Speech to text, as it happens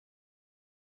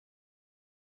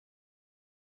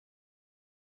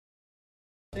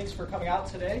Thanks for coming out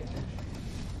today.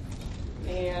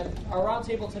 And our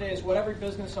roundtable today is what every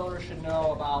business owner should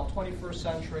know about 21st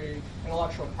century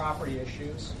intellectual property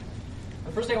issues.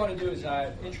 The first thing I want to do is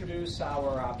introduce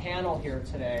our panel here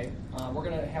today. We're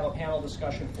going to have a panel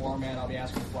discussion format. I'll be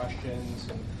asking questions,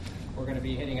 and we're going to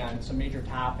be hitting on some major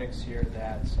topics here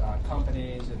that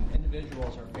companies and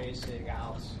individuals are facing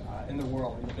out in the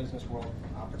world, in the business world,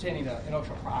 pertaining to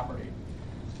intellectual property.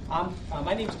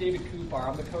 My name is David Cooper.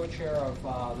 I'm the co-chair of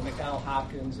the McDonald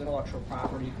Hopkins Intellectual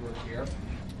Property Group here.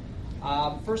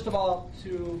 First of all,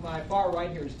 to my far right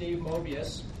here is Dave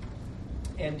Mobius.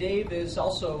 And Dave is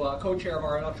also co-chair of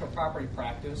our intellectual property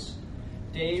practice.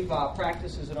 Dave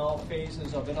practices in all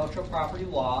phases of intellectual property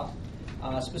law.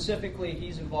 Specifically,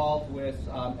 he's involved with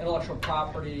intellectual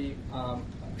property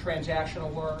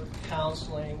transactional work,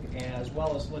 counseling, as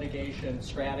well as litigation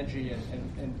strategy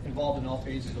and involved in all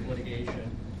phases of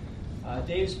litigation.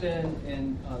 Dave's been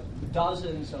in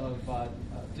dozens of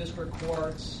district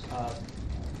courts,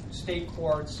 state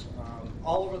courts,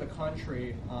 all over the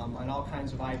country on all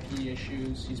kinds of IP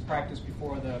issues. He's practiced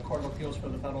before the Court of Appeals for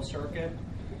the Federal Circuit.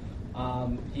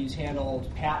 He's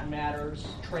handled patent matters,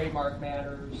 trademark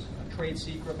matters, trade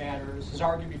secret matters. He's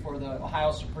argued before the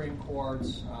Ohio Supreme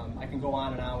Courts. I can go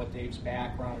on and on with Dave's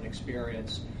background and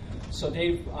experience. So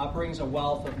Dave brings a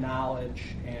wealth of knowledge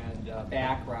and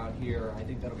background here. I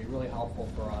think that'll be really helpful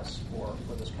for us for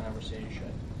this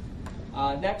conversation.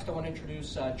 Next, I want to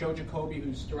introduce Joe Jacoby,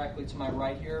 who's directly to my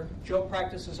right here. Joe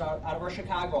practices out of our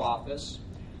Chicago office.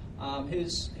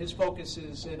 His focus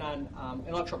is in on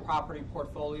intellectual property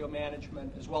portfolio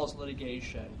management as well as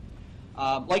litigation.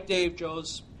 Like Dave,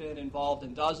 Joe's been involved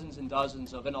in dozens and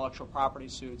dozens of intellectual property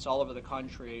suits all over the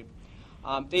country.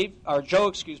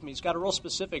 Joe, he's got a real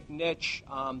specific niche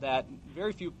that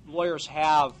very few lawyers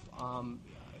have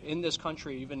in this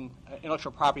country, even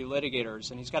intellectual property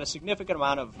litigators, and he's got a significant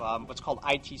amount of what's called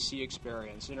ITC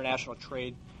experience, International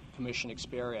Trade Commission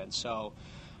experience. So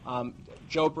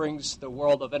Joe brings the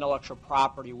world of intellectual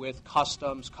property with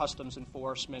customs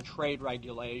enforcement, trade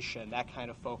regulation, that kind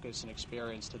of focus and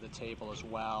experience to the table as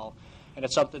well. And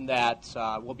it's something that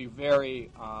will be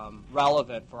very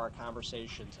relevant for our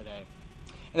conversation today.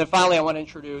 And then finally, I want to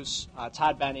introduce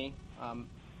Todd Benny.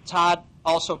 Todd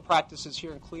also practices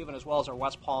here in Cleveland as well as our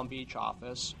West Palm Beach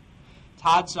office.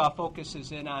 Todd's focus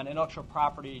is in on intellectual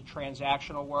property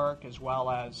transactional work as well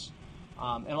as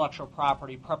intellectual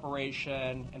property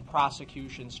preparation and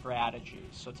prosecution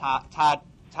strategies. So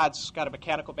Todd's got a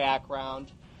mechanical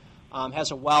background,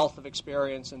 has a wealth of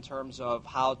experience in terms of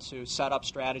how to set up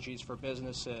strategies for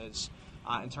businesses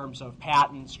in terms of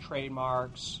patents,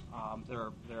 trademarks, their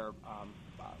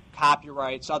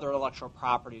copyrights, other intellectual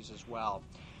properties as well.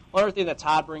 One other thing that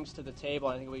Todd brings to the table,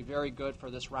 I think will be very good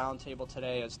for this roundtable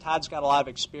today, is Todd's got a lot of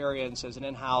experience as an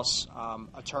in-house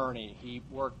attorney. He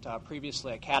worked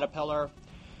previously at Caterpillar,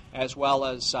 as well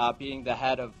as being the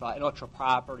head of intellectual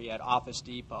property at Office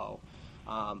Depot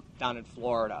down in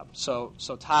Florida. So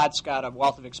Todd's got a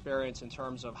wealth of experience in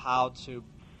terms of how to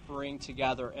bring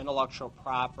together intellectual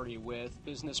property with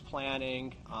business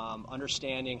planning,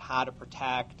 understanding how to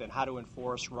protect and how to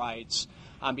enforce rights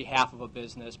on behalf of a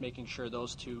business, making sure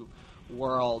those two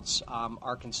worlds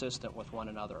are consistent with one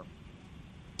another.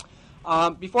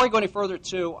 Before I go any further,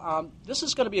 too, this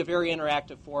is going to be a very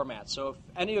interactive format. So if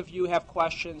any of you have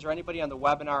questions or anybody on the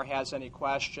webinar has any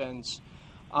questions,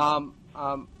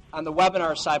 on the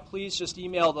webinar side, please just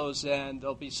email those in.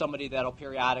 There'll be somebody that will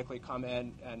periodically come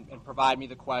in and provide me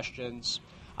the questions.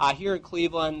 Here in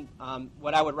Cleveland,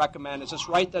 what I would recommend is just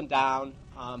write them down,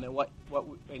 and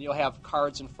you'll have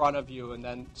cards in front of you, and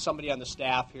then somebody on the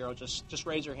staff here will just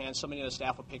raise your hand. Somebody on the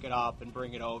staff will pick it up and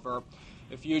bring it over.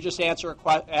 If you just ask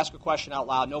a question out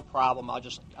loud, no problem. I'll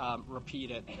just repeat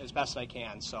it as best I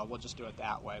can, so we'll just do it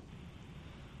that way.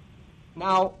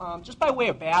 Now, just by way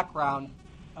of background,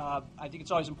 I think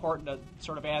it's always important to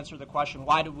sort of answer the question,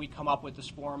 why did we come up with this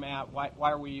format? Why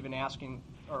are we even asking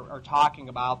or talking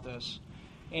about this?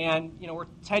 And, we're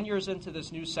 10 years into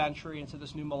this new century, into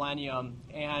this new millennium,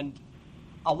 and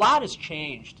a lot has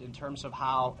changed in terms of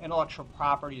how intellectual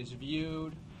property is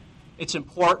viewed, its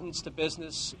importance to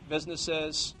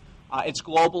businesses, its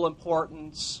global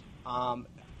importance.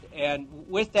 And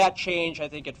with that change, I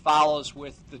think it follows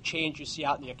with the change you see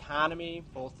out in the economy,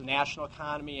 both the national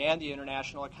economy and the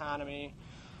international economy,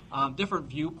 different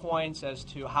viewpoints as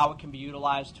to how it can be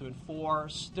utilized to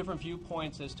enforce, different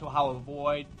viewpoints as to how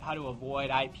to avoid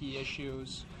IP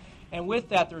issues. And with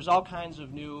that, there's all kinds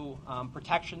of new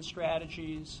protection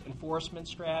strategies, enforcement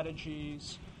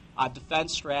strategies,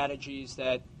 defense strategies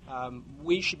that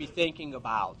we should be thinking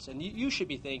about, and you should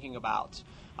be thinking about.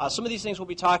 Some of these things we'll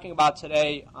be talking about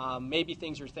today may be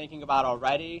things you're thinking about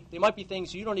already. They might be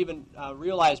things you don't even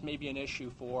realize may be an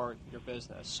issue for your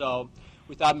business. So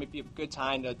we thought it might be a good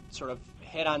time to sort of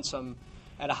hit on some,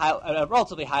 at a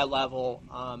relatively high level,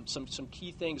 some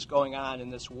key things going on in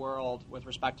this world with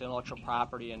respect to intellectual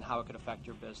property and how it could affect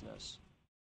your business.